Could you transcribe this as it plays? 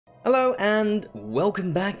Hello and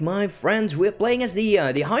welcome back, my friends. We're playing as the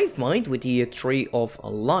hive mind with the tree of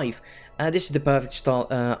life. This is the perfect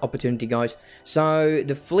start opportunity, guys. So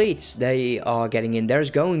the fleets, they are getting in.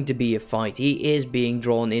 There's going to be a fight. He is being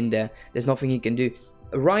drawn in there. There's nothing he can do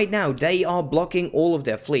right now. They are blocking all of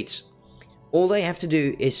their fleets. All they have to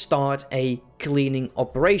do is start a cleaning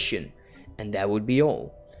operation, and that would be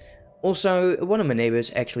all. Also, one of my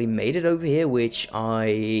neighbors actually made it over here, which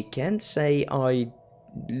I can't say I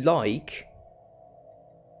like,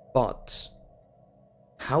 but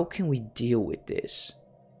how can we deal with this?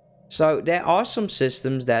 So there are some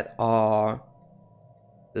systems that are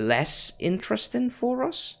less interesting for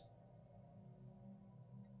us,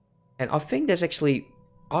 and I think there's actually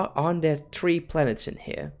aren't there 3 planets in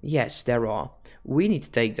here? Yes, there are. We need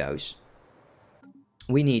to take those.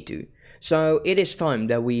 We need to. So it is time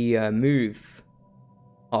that we move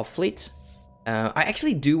our fleet. I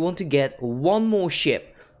actually do want to get one more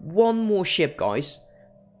ship. One more ship, guys.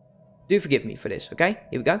 Do forgive me for this, okay?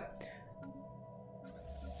 Here we go.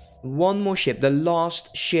 One more ship. The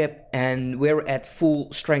last ship, and we're at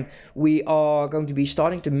full strength. We are going to be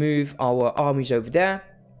starting to move our armies over there.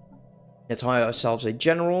 Let's hire ourselves a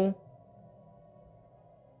general.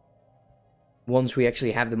 Once we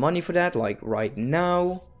actually have the money for that, like right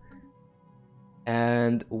now.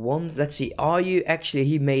 And once, let's see, are you actually,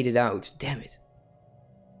 he made it out. Damn it.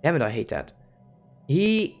 Damn it, I hate that.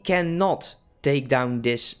 He cannot take down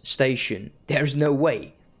this station. There's no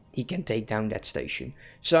way he can take down that station.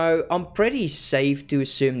 So I'm pretty safe to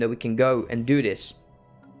assume that we can go and do this.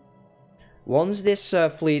 Once this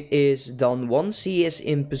fleet is done, once he is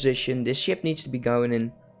in position, this ship needs to be going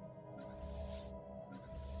in.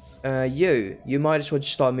 You might as well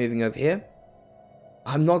just start moving over here.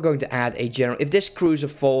 I'm not going to add a general. If this cruiser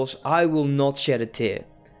falls, I will not shed a tear.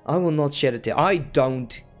 I will not shed a tear. I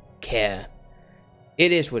don't care.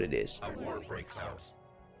 It is what it is. A war breaks out.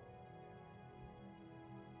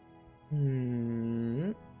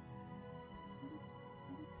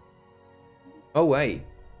 Oh wait.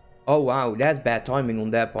 Oh wow, that's bad timing on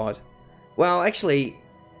their part. Well, actually,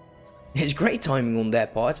 it's great timing on their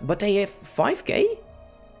part, but they have 5k?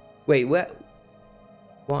 Wait, where?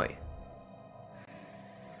 Why?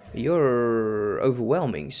 You're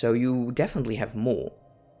overwhelming, so you definitely have more.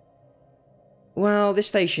 Well, this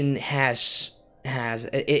station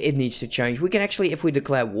it needs to change. We can actually, if we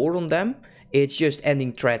declare war on them, it's just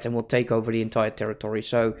ending threat and we'll take over the entire territory.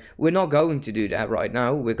 So we're not going to do that right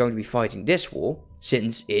now. We're going to be fighting this war,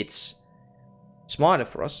 since it's smarter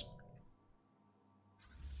for us.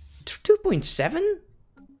 2.7?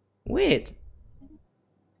 Weird.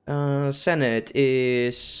 Senate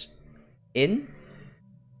is in.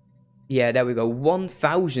 Yeah, there we go.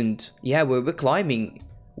 1,000. Yeah, we're climbing.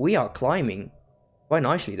 We are climbing. Quite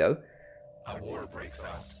nicely, though. A war breaks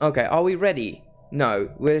out. Okay, are we ready?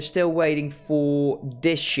 No, we're still waiting for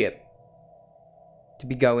this ship to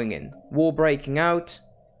be going in. War breaking out.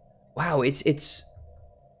 Wow, it's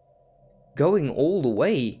going all the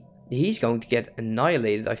way. He's going to get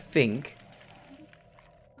annihilated, I think.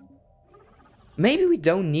 Maybe we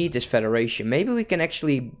don't need this federation. Maybe we can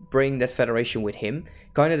actually bring that federation with him.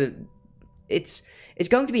 Kind of it's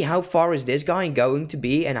going to be how far is this guy going to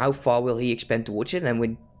be and how far will he expand towards it, and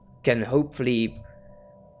we can hopefully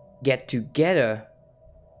get together.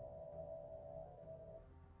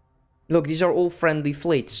 Look, these are all friendly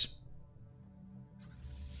fleets.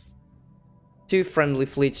 2 friendly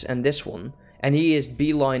fleets and this one. And he is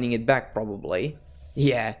beelining it back probably.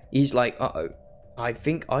 Yeah, he's like, uh-oh. I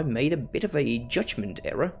think I made a bit of a judgment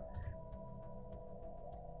error.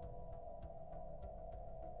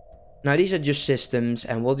 Now, these are just systems,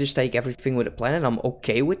 and we'll just take everything with the planet. I'm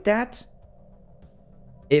okay with that.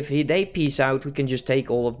 If they peace out, we can just take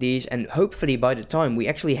all of these, and hopefully by the time we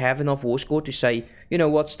actually have enough war score to say, you know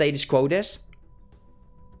what, status quo this.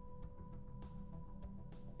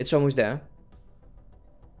 It's almost there.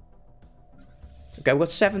 Okay, we've got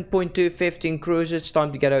 7.2, 15 cruisers. It's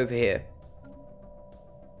time to get over here.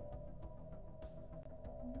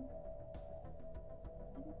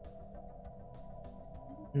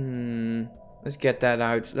 Let's get that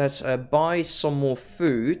out. Let's buy some more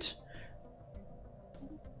food.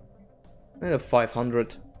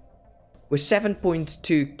 500. We're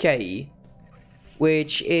 7.2k,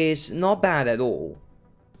 which is not bad at all.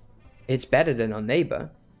 It's better than our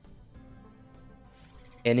neighbor.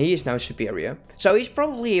 And he is now superior. So he's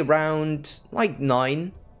probably around like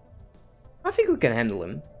 9. I think we can handle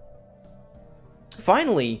him.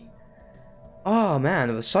 Finally! Oh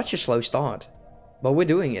man, it was such a slow start. But we're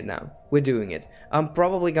doing it now. We're doing it. I'm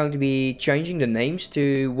probably going to be changing the names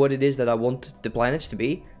to what it is that I want the planets to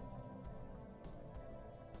be.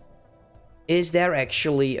 Is there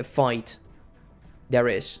actually a fight? There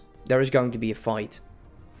is. There is going to be a fight.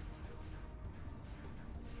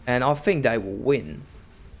 And I think they will win.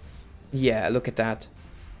 Yeah, look at that.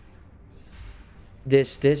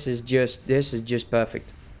 This is just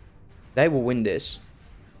perfect. They will win this.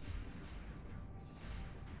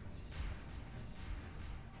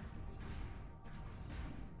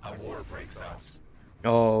 A war breaks out.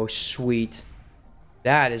 Oh, sweet.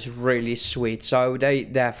 That is really sweet. So they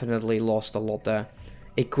definitely lost a lot there.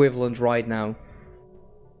 Equivalent right now.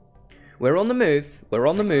 We're on the move. We're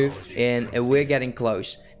on the move. And we're getting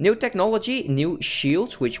close. New technology, new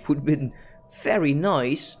shields, which would be very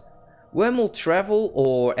nice. Wormhole travel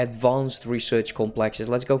or advanced research complexes.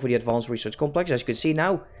 Let's go for the advanced research complex. As you can see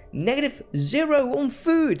now, -0 on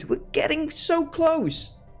food. We're getting so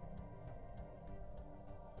close.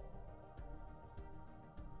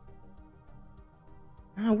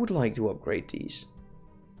 I would like to upgrade these.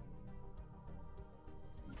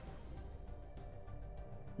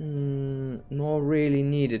 Not really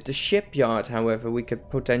needed. The shipyard, however, we could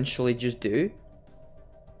potentially just do.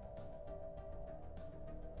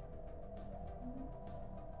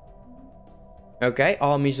 Okay,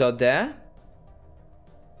 armies are there.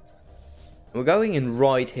 We're going in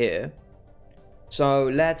right here. So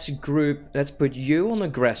let's put you on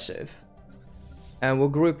aggressive. And we'll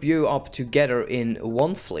group you up together in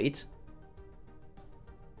one fleet.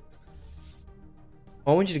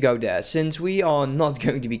 I want you to go there. Since we are not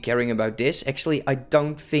going to be caring about this. Actually, I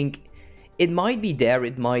don't think... It might be there,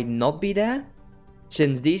 it might not be there.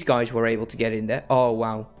 Since these guys were able to get in there. Oh,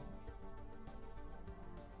 wow.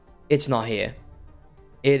 It's not here.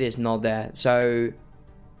 It is not there. So...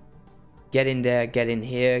 Get in there, get in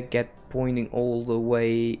here, get pointing all the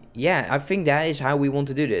way... Yeah, I think that is how we want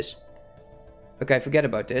to do this. Okay, forget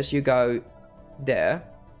about this. You go there.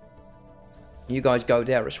 You guys go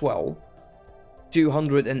there as well.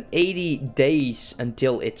 280 days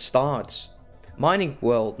until it starts. Mining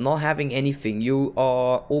world, not having anything. You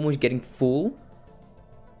are almost getting full.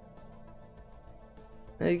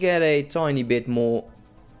 You get a tiny bit more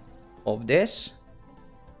of this.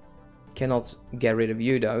 Cannot get rid of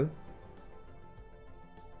you though.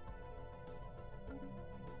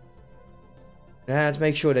 Let's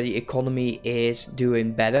make sure that the economy is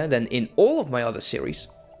doing better than in all of my other series.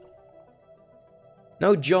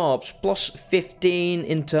 No jobs, plus 15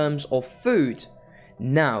 in terms of food.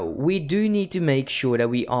 Now, we do need to make sure that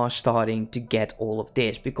we are starting to get all of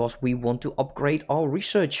this, because we want to upgrade our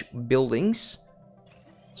research buildings.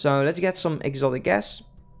 So let's get some exotic gas.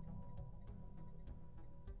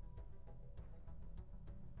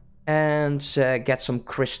 And get some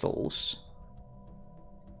crystals.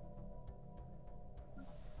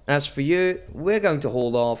 As for you, we're going to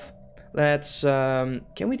hold off. Let's,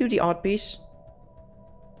 can we do the art piece?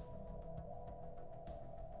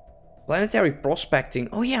 Planetary prospecting.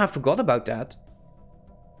 Oh yeah, I forgot about that.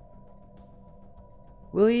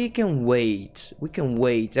 We can wait. We can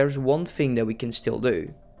wait. There's one thing that we can still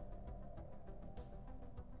do.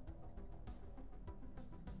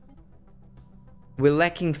 We're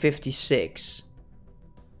lacking 56.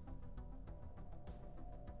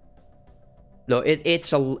 No,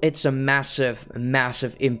 it's a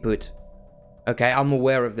massive input. Okay, I'm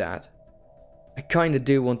aware of that. I kind of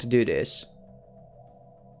do want to do this.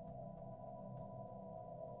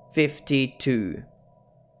 52.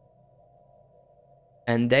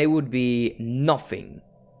 And they would be nothing.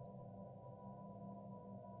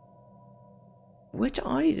 Which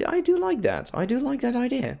I do like that. I do like that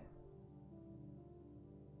idea.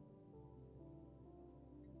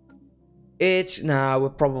 It's... Nah, we're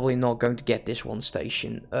probably not going to get this one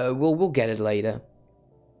station. We'll get it later.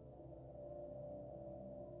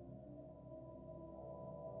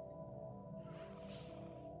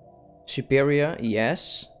 Superior,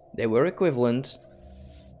 yes. They were equivalent.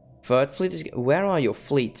 Third fleet is... Where are your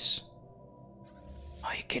fleets?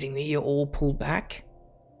 Are you kidding me? You're all pulled back?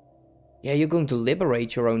 Yeah, you're going to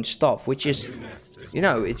liberate your own stuff, which is... You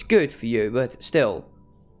know, it's good for you, but still.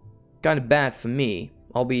 Kind of bad for me.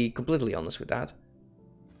 I'll be completely honest with that.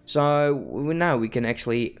 So, now we can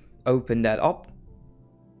actually open that up.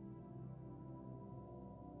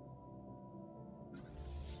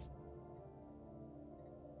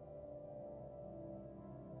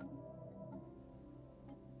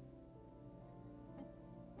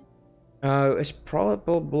 It's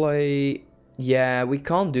probably... Yeah, we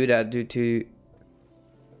can't do that due to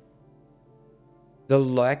the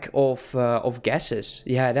lack of gases.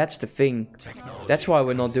 Yeah, that's the thing. That's why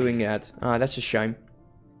we're not doing that. Ah, that's a shame.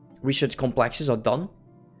 Research complexes are done.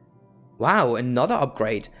 Wow, another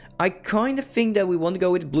upgrade. I kind of think that we want to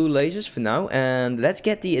go with blue lasers for now. And let's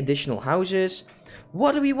get the additional houses.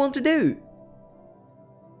 What do we want to do?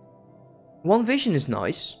 One vision is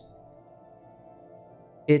nice.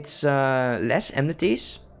 It's less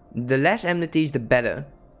amenities. The less amenities, the better.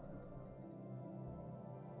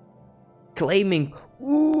 Claiming.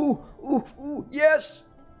 Ooh, ooh, ooh, yes!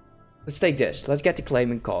 Let's take this. Let's get the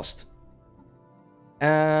claiming cost.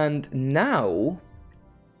 And now...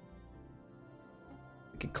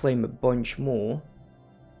 we can claim a bunch more.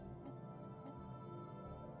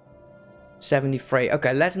 70 freight.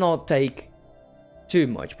 Okay, let's not take too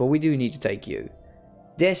much, but we do need to take you.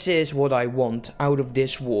 This is what I want out of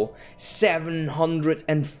this war.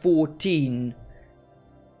 714.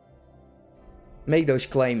 Make those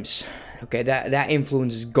claims. Okay, that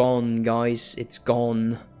influence is gone, guys. It's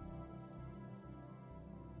gone.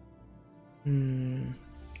 I'm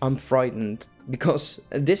frightened because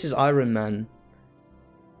this is Iron Man.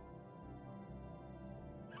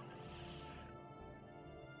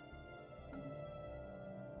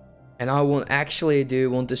 And I want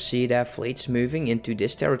to see their fleets moving into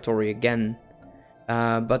this territory again.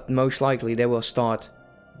 But most likely they will start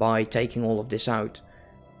by taking all of this out.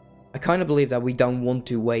 I kind of believe that we don't want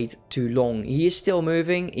to wait too long. He is still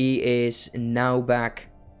moving. He is now back.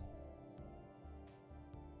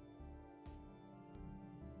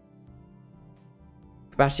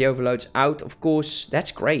 Capacity overloads out, of course.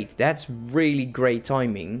 That's great. That's really great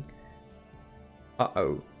timing.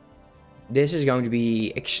 Uh-oh. This is going to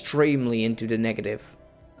be extremely into the negative.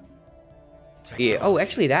 Yeah. Oh,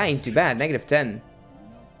 actually, that ain't too bad. Negative 10.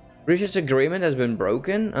 Research agreement has been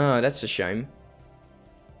broken. Oh, that's a shame.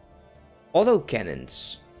 Auto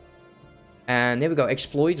cannons. And there we go.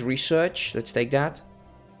 Exploit research. Let's take that.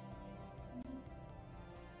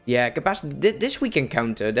 Yeah, capacity. This we can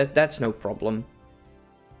counter. That's no problem.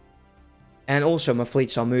 And also, my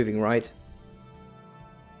fleets are moving, right?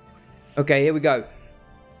 Okay, here we go.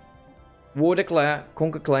 War declare,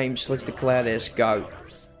 conquer claims, let's declare this, go.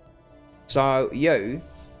 So, you,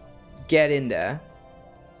 get in there.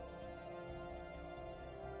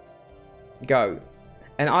 Go.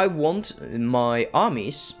 And I want my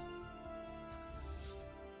armies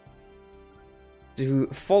to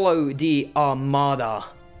follow the armada.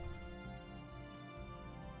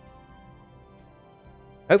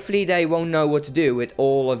 Hopefully they won't know what to do with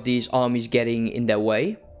all of these armies getting in their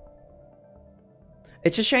way.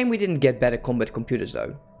 It's a shame we didn't get better combat computers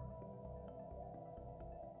though.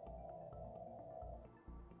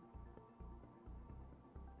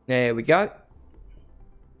 There we go.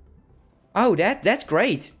 Oh, that's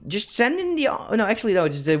great. Just send in the... Oh, no, actually, no,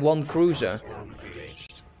 it's the one cruiser.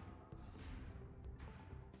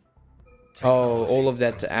 Oh, all of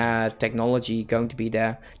that technology going to be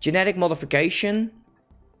there. Genetic modification.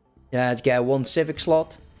 Yeah, let's get one civic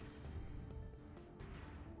slot.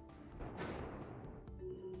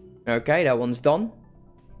 Okay, that one's done.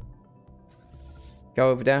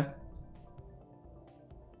 Go over there.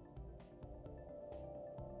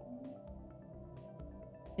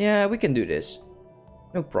 Yeah, we can do this.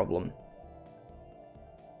 No problem.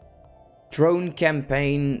 Drone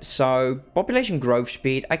campaign. So, population growth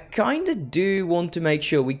speed. I kind of do want to make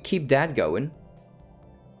sure we keep that going.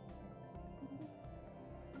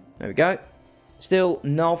 There we go. Still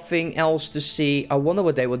nothing else to see. I wonder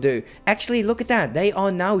what they will do. Actually, look at that. They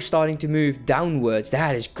are now starting to move downwards.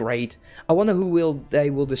 That is great. I wonder who they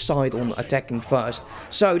will decide on attacking first.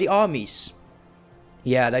 So, the armies.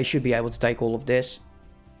 Yeah, they should be able to take all of this.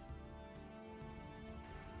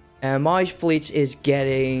 And my fleet is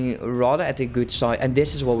getting rather at a good side. And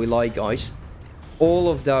this is what we like, guys. All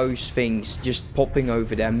of those things just popping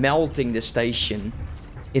over there. Melting the station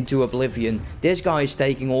into oblivion. This guy is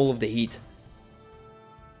taking all of the heat.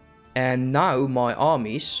 And now my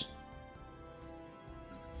armies.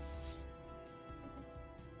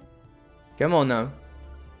 Come on now.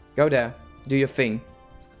 Go there. Do your thing.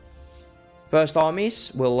 First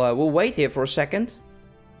armies. We'll wait here for a second.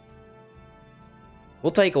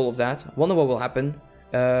 We'll take all of that. Wonder what will happen.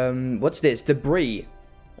 What's this? Debris.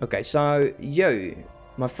 Okay, so you,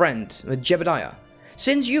 my friend, Jebediah.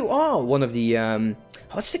 Since you are one of the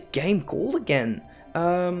what's the game called again?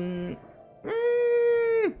 No.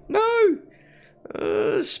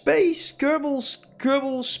 Space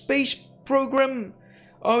Kerbal Space Program.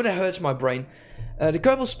 Oh, that hurts my brain. The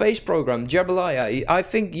Kerbal Space Program, Jebediah. I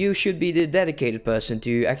think you should be the dedicated person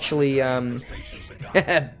to actually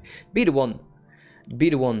be the one. Be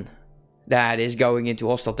the one that is going into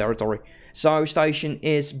hostile territory. So, station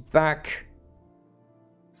is back.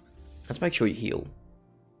 Let's make sure you heal.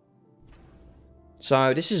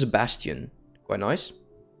 So, this is a bastion. Quite nice.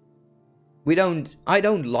 I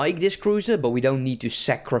don't like this cruiser, but we don't need to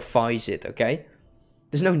sacrifice it, okay?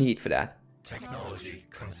 There's no need for that. Technology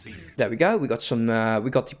conceived. There we go. We got some. We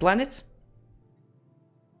got the planet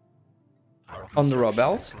under our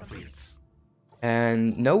belt,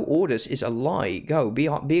 and no orders is a lie. Go, be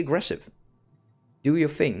aggressive. Do your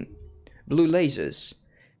thing. Blue lasers.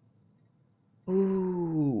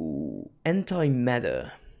 Ooh,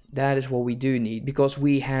 antimatter. That is what we do need because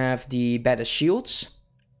we have the better shields.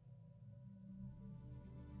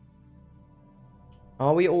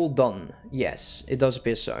 Are we all done? Yes, it does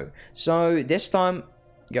appear so. So this time,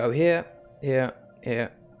 go here, here,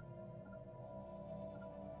 here.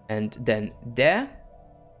 And then there.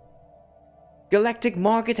 Galactic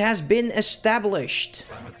market has been established.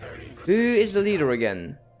 Who is the leader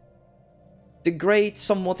again? The great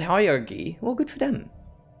somewhat hierarchy. Well, good for them.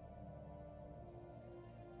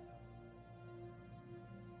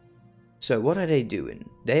 So what are they doing?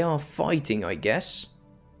 They are fighting, I guess.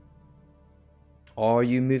 Are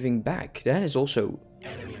you moving back? That is also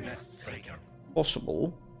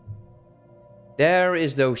possible. There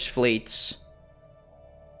is those fleets.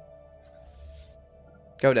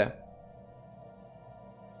 Go there.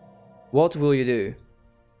 What will you do?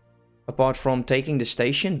 Apart from taking the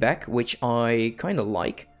station back, which I kind of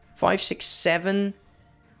like. 5, 6, 7.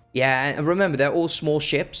 Yeah, and remember, they're all small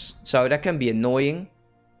ships, so that can be annoying.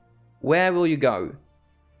 Where will you go?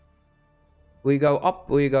 Will you go up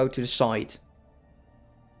or will you go to the side?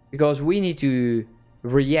 Because we need to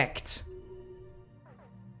react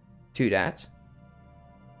to that.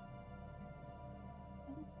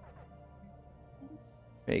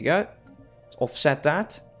 There you go. Let's offset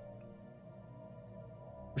that.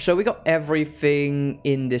 So we got everything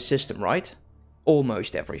in this system, right?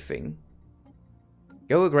 Almost everything.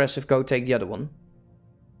 Go aggressive, go take the other one.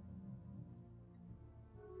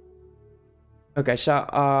 Okay,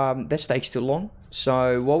 so this takes too long.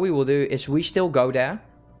 So what we will do is we still go there.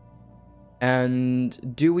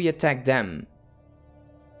 And do we attack them?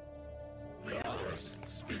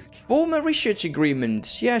 Form a research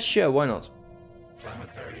agreement. Yeah, sure, why not?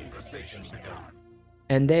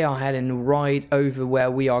 And they are heading right over where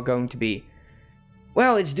we are going to be.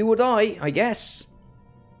 Well, it's do or die, I guess.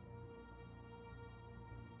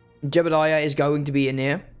 Jebediah is going to be in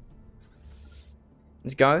here.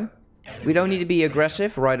 Let's go. We don't need to be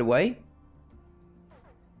aggressive right away.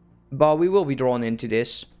 But we will be drawn into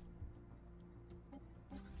this.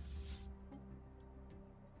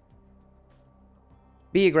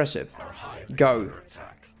 Be aggressive. Go.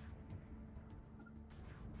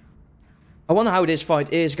 I wonder how this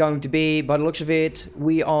fight is going to be. By the looks of it,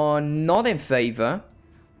 we are not in favor.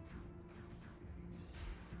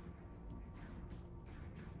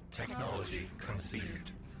 Technology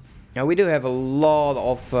conceived. Now we do have a lot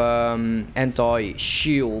of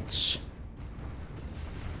anti-shields.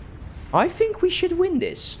 I think we should win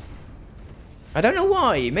this. I don't know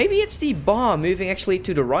why. Maybe it's the bar moving actually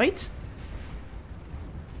to the right.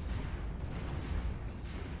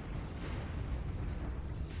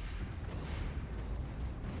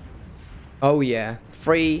 Oh yeah,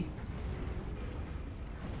 3.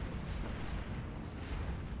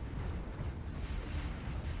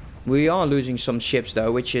 We are losing some ships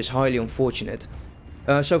though, which is highly unfortunate.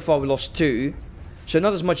 So far we lost 2. So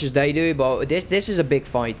not as much as they do, but this is a big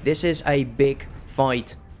fight. This is a big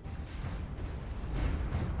fight.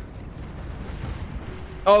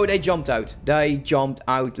 Oh, they jumped out. They jumped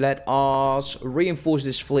out. Let us reinforce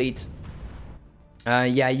this fleet.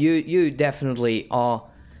 Yeah, you definitely are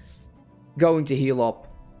going to heal up.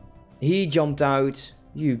 He jumped out.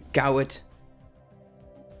 You coward.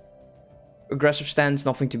 Aggressive stance,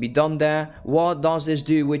 nothing to be done there. What does this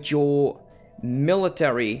do with your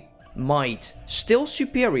military might? Still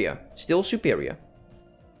superior. Still superior.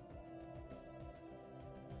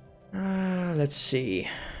 Let's see.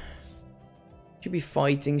 Should be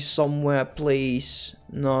fighting somewhere, please.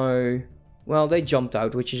 No. Well, they jumped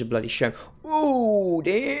out, which is a bloody shame. Oh,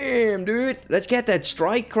 damn, dude. Let's get that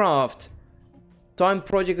strike craft. Time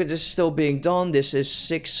project is still being done. This is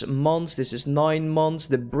 6 months. This is 9 months.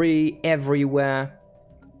 Debris everywhere.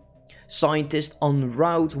 Scientist en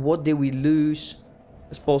route. What did we lose?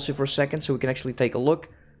 Let's pause it for a second so we can actually take a look.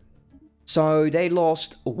 So they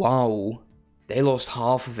lost... Wow. They lost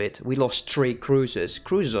half of it. We lost 3 cruisers.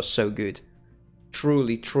 Cruisers are so good.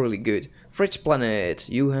 Truly, truly good. Fritz Planet.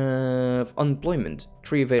 You have unemployment.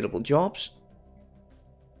 3 available jobs.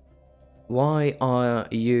 Why are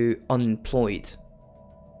you unemployed?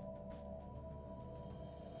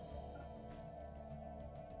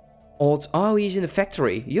 Oh, he's in the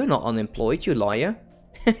factory. You're not unemployed, you liar.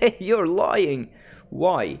 You're lying.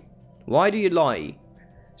 Why? Why do you lie?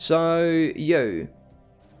 So, you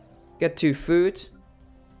get 2 food.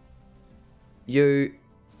 You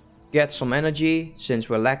get some energy since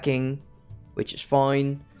we're lacking, which is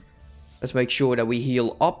fine. Let's make sure that we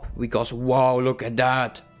heal up because, wow, look at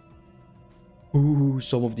that. Ooh,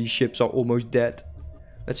 some of these ships are almost dead.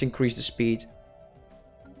 Let's increase the speed.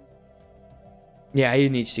 Yeah, he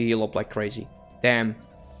needs to heal up like crazy. Damn.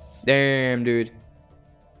 Damn, dude.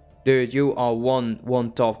 Dude, you are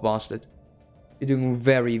one tough bastard. You're doing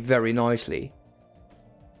very, very nicely.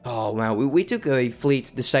 Oh, man. We took a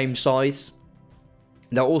fleet the same size.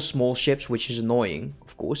 They're all small ships, which is annoying,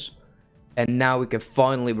 of course. And now we can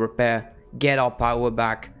finally repair, get our power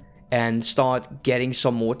back, and start getting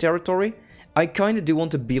some more territory. I kind of do want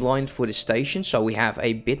to beeline for the station, so we have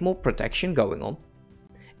a bit more protection going on.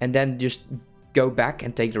 And then just go back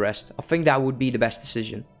and take the rest. I think that would be the best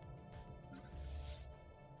decision.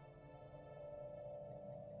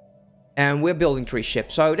 And we're building 3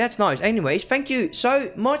 ships, so that's nice. Anyways, thank you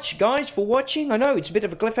so much, guys, for watching. I know it's a bit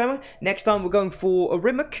of a cliffhanger. Next time we're going for a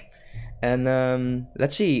Rimmock. And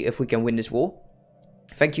let's see if we can win this war.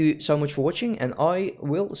 Thank you so much for watching, and I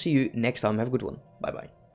will see you next time. Have a good one. Bye-bye.